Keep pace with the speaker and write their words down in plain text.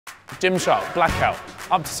Gymshark Blackout,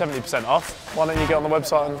 up to 70% off. Why don't you get on the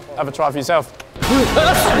website and have a try for yourself?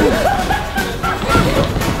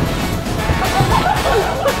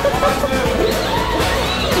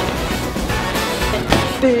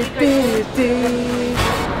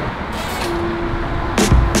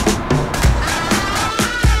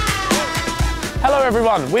 Hello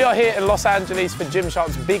everyone, we are here in Los Angeles for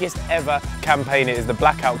Gymshark's biggest ever campaign. It is the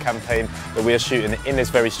Blackout campaign that we are shooting in this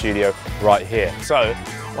very studio right here. So,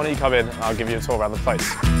 why don't you come in and I'll give you a tour around the place.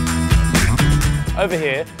 Over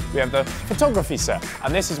here, we have the photography set,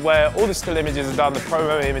 and this is where all the still images are done, the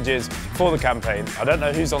promo images for the campaign. I don't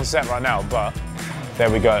know who's on set right now, but there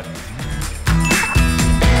we go.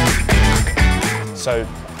 So,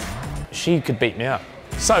 she could beat me up.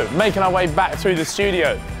 So, making our way back through the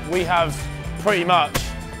studio, we have pretty much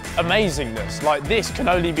amazingness. Like, this can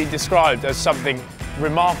only be described as something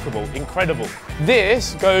remarkable, incredible.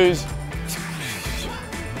 This goes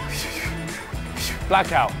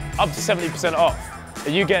Blackout, up to 70% off.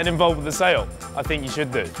 Are you getting involved with the sale? I think you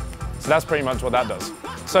should do. So that's pretty much what that does.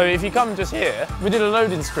 So if you come just here, we did a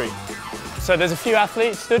loading screen. So there's a few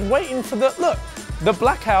athletes stood waiting for the, look, the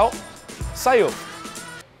Blackout sale.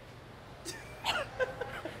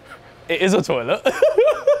 It is a toilet.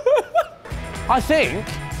 I think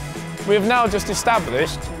we've now just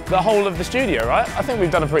established the whole of the studio, right? I think we've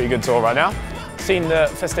done a pretty good tour right now. Seen the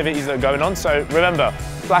festivities that are going on, so remember,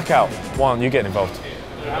 Blackout, one, you get involved.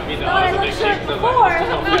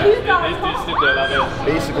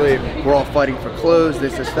 Basically, we're all fighting for clothes,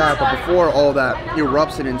 this, that, but before all that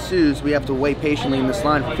erupts and ensues, we have to wait patiently in this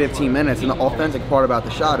line for 15 minutes, and the authentic part about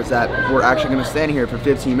the shot is that we're actually going to stand here for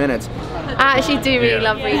 15 minutes. I actually do really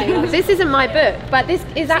love reading. This isn't my book, but this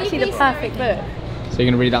is actually the perfect book. So you're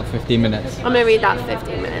going to read that for 15 minutes? I'm going to read that for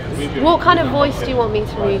 15 minutes. What kind of voice do you want me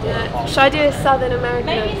to read it? Should I do a Southern American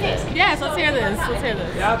accent? Yes, let's hear this. Let's hear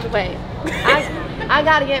this. Wait, I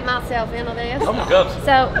got to get myself into this. Oh my God.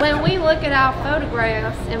 So when we look at our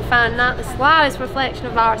photographs and find not the slightest reflection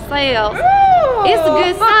of ourselves, it's a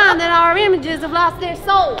good sign that our images have lost their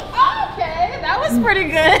soul. Okay, that was pretty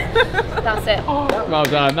good. That's it. Well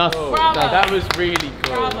done. That was really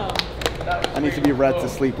cool. Bravo. I need to be read to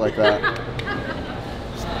sleep like that.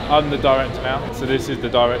 I'm the director now, so this is the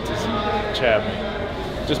director's chair.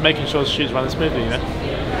 Just making sure the shoot's running smoothly, you know?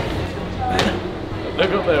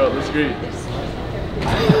 Look up there on the screen.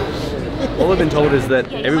 All I've been told is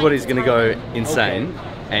that everybody's going to go insane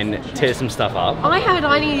and tear some stuff up. I heard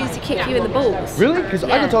I needed to kick you in the balls. Really? Because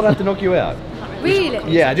I got told I have to knock you out. Really?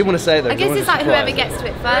 Yeah, I didn't want to say that. I guess it's like whoever gets to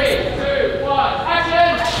it first. 3, 2, 1,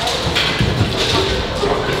 action!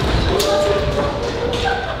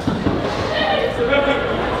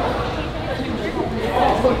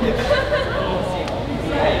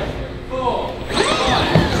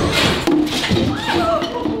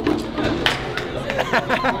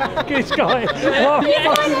 Good guy. That's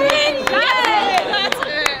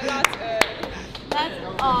it. That's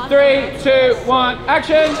awesome. 3, 2, 1,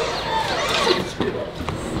 action!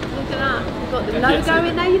 Look at that. You've got the logo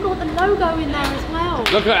in there. You've got the logo in there as well.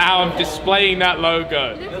 Look at how I'm displaying that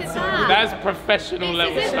logo. Look at that. That's professional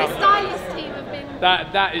level This is stuff. the stylist team have been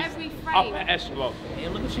That is every frame. upper echelon. Hey,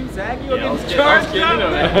 look at you, Zach. You're Yeah, against Charles. 3, 2,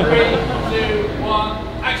 1,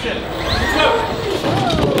 action! Go!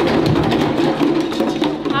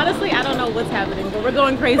 Honestly, I don't know what's happening, but we're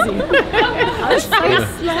going crazy. So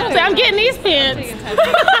I'm getting these pants. Have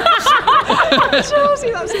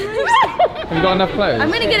you got enough clothes? I'm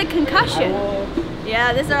gonna get a concussion.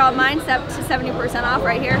 Yeah, these are all mine, to 70% off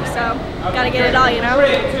right here, so gotta get it all, you know? 3,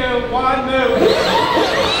 2, 1, move!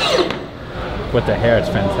 With the hair, it's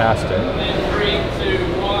fantastic. 3, 2,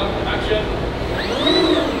 1, action!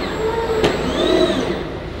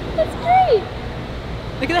 That's great.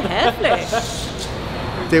 Look at the hair flick.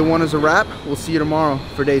 Day 1 is a wrap. We'll see you tomorrow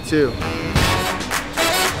for day 2.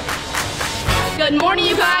 Good morning,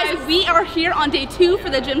 you guys. We are here on day 2 for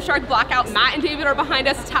the Gymshark Blackout. Matt and David are behind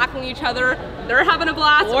us tackling each other. They're having a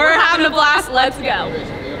blast. We're having a blast. Let's go.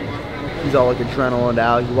 He's all like adrenaline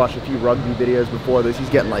out. He watched a few rugby videos before this. He's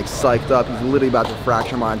getting like psyched up. He's literally about to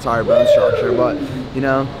fracture my entire bone structure, but you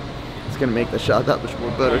know, it's gonna make the shot that much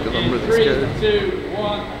more better because I'm really scared. 3, 2,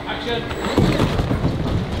 1, action!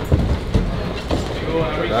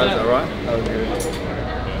 That's alright? That was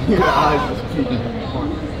good. Your eyes just peeking.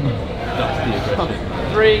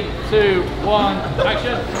 3, 2, 1,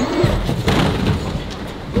 action!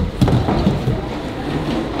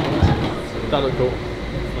 That looked cool.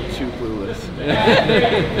 Too clueless. 3, 2,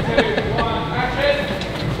 1, action!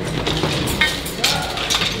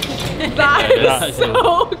 That is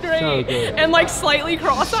so great. So good. And like slightly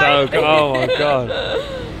cross-eyed. So good. Oh my god.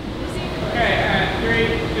 Okay, and 3,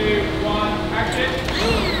 2,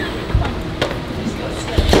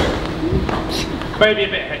 Maybe a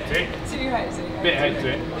bit hectic. Too hectic. Bit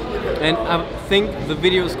hectic. And I think the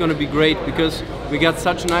video is gonna be great because we got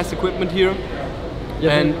such nice equipment here.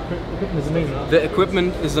 Yeah, and the equipment is amazing. The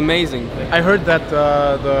equipment is amazing. I heard that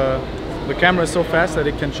the camera is so fast that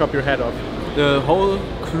it can chop your head off. The whole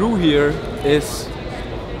crew here is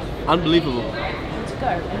unbelievable.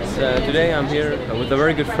 So today I'm here with a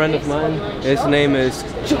very good friend of mine. His name is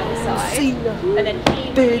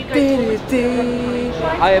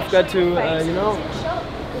I have got to, you know,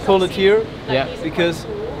 pull it here. Yeah. Because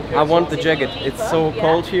I want the jacket. It's so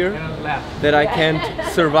cold here that I can't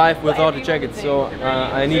survive without a jacket. So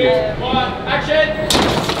I need it. Action!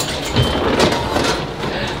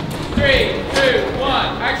 3, 2,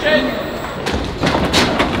 1, action!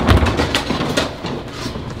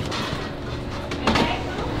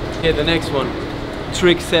 Yeah, the next one.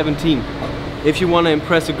 Trick 17. If you want to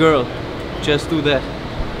impress a girl, just do that.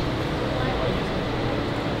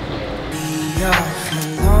 We all feel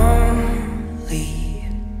lonely.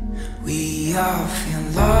 We all feel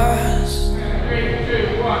lost. 3,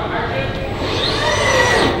 2, 1, action!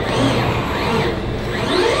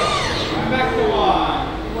 And back to 1.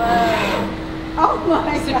 Whoa. Oh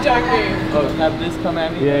my god. Oh, have this come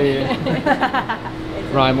at me? Yeah,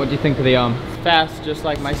 yeah. Ryan, what do you think of the arm? Fast, just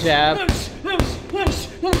like my jab.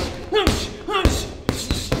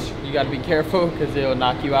 You gotta be careful because it'll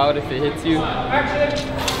knock you out if it hits you.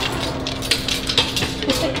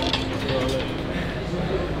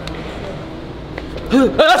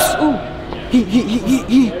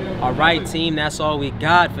 Alright team, that's all we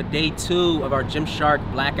got for day 2 of our Gymshark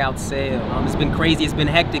Blackout sale. It's been crazy, it's been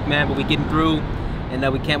hectic, man, but we're getting through. And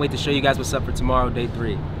we can't wait to show you guys what's up for tomorrow, day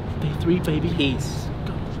 3. Day 3, baby. Peace.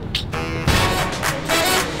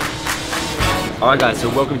 Alright guys, so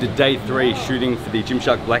welcome to day 3 shooting for the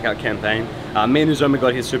Gymshark Blackout campaign. Me and Uzoma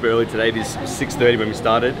got here super early today. It is 6:30 when we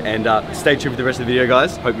started, and stay tuned for the rest of the video,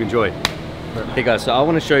 guys. Hope you enjoy. Hey guys, so I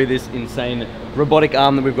want to show you this insane robotic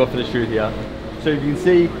arm that we've got for the shoot here. So you can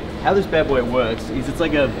see how this bad boy works is it's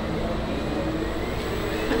like a...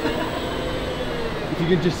 If you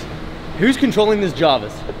could just... Who's controlling this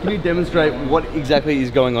Jarvis? Can you demonstrate what exactly is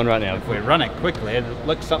going on right now? If we run it quickly, it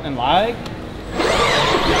looks something like...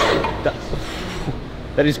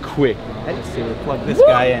 That is quick. Let's see, we plug this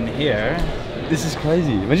guy in here. This is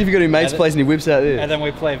crazy. Imagine if you go to your mate's place and he whips out this. And then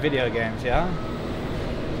we play video games, yeah?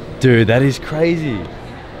 Dude, that is crazy.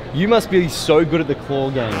 You must be so good at the claw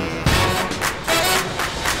games.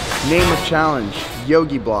 Name of challenge,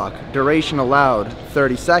 yogi block, duration allowed,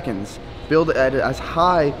 30 seconds. Build it at as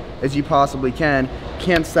high as you possibly can.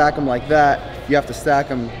 Can't stack them like that. You have to stack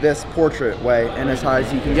them this portrait way and as high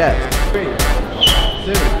as you can get. 3,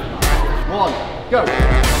 2, 1. Go!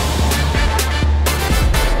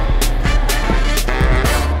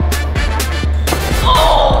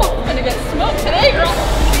 Oh! I'm gonna get smoked today, girl!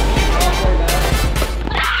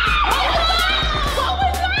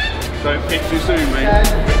 Don't pick too soon, mate.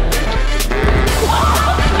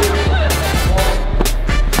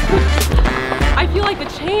 I feel like the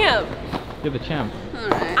champ. You're the champ.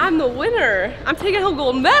 I'm the winner. I'm taking home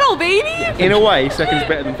gold medal, baby! In a way, second's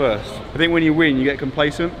better than first. I think when you win, you get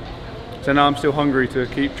complacent. So now I'm still hungry to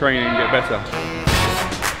keep training and get better.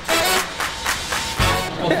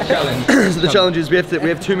 What's the challenge? So the challenge is we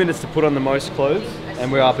have 2 minutes to put on the most clothes,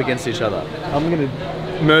 and we're up against each other. I'm gonna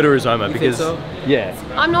murder Uzoma because yeah.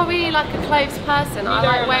 I'm not really like a clothes person. I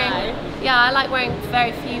like wearing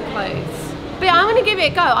very few clothes. But yeah, I'm gonna give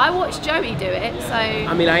it a go. I watched Joey do it, so.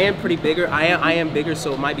 I mean, I am pretty bigger. I am bigger,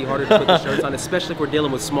 so it might be harder to put the shirts on, especially if we're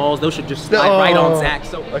dealing with smalls. Those should just slide right on Zach.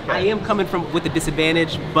 So I am coming from with a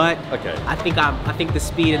disadvantage, but I think the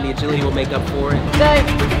speed and the agility will make up for it.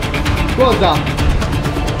 Well done.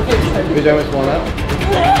 We don't want that.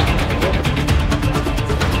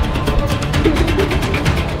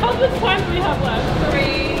 How much time do we have left?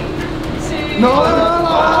 3, 2, No!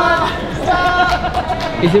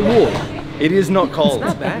 Is it warm? It is not cold.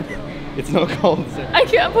 It's not bad. It's not cold. I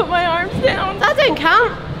can't put my arms down. That don't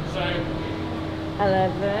count.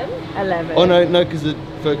 11. Oh no, because the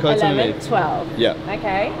fur coat's underneath. 12. Yeah.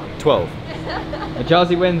 Okay. 12.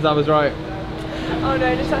 Jazzy wins, I was right. Oh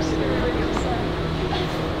no, just actually really good.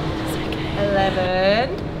 It's okay.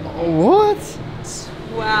 11. What?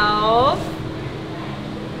 12.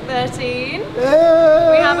 13. We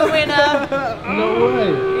have a winner. No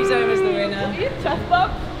way. Uzoma's the winner. Chest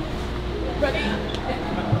bump. Ready?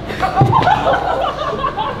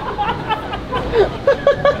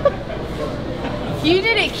 You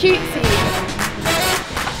did it cutesy.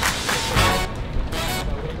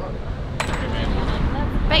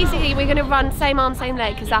 Basically, we're going to run same arm, same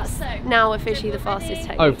leg, because that's now officially the fastest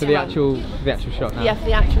technique. Oh, for the actual shot now. Yeah, for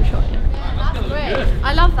the actual shot. Yeah.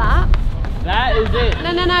 I love that. That is it.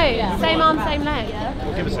 No. Yeah. Same arm, same leg.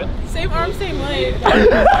 We'll give us it. Same arm, same leg. Same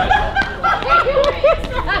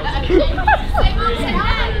arm, same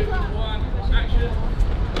leg.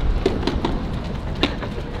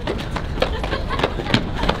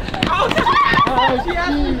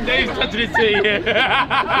 Dave's touching his tea.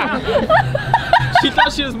 She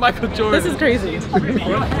thought she was Michael Jordan. This is crazy.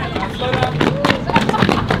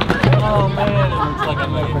 Oh man.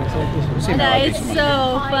 That is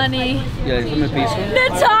so funny. Yeah, give me a piece.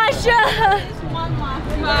 Natasha!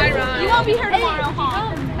 Bye, Ron. You won't be here tomorrow,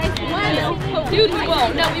 huh? Dude, we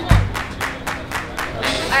won't. No, we won't.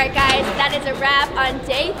 Alright guys, that is a wrap on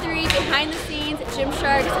day 3 behind the scenes at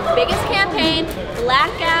Gymshark's biggest campaign,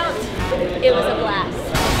 Blackout. It was a blast.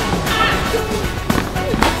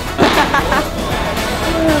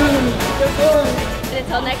 And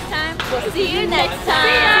until next time, we'll see you next time.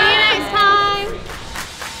 See you next time.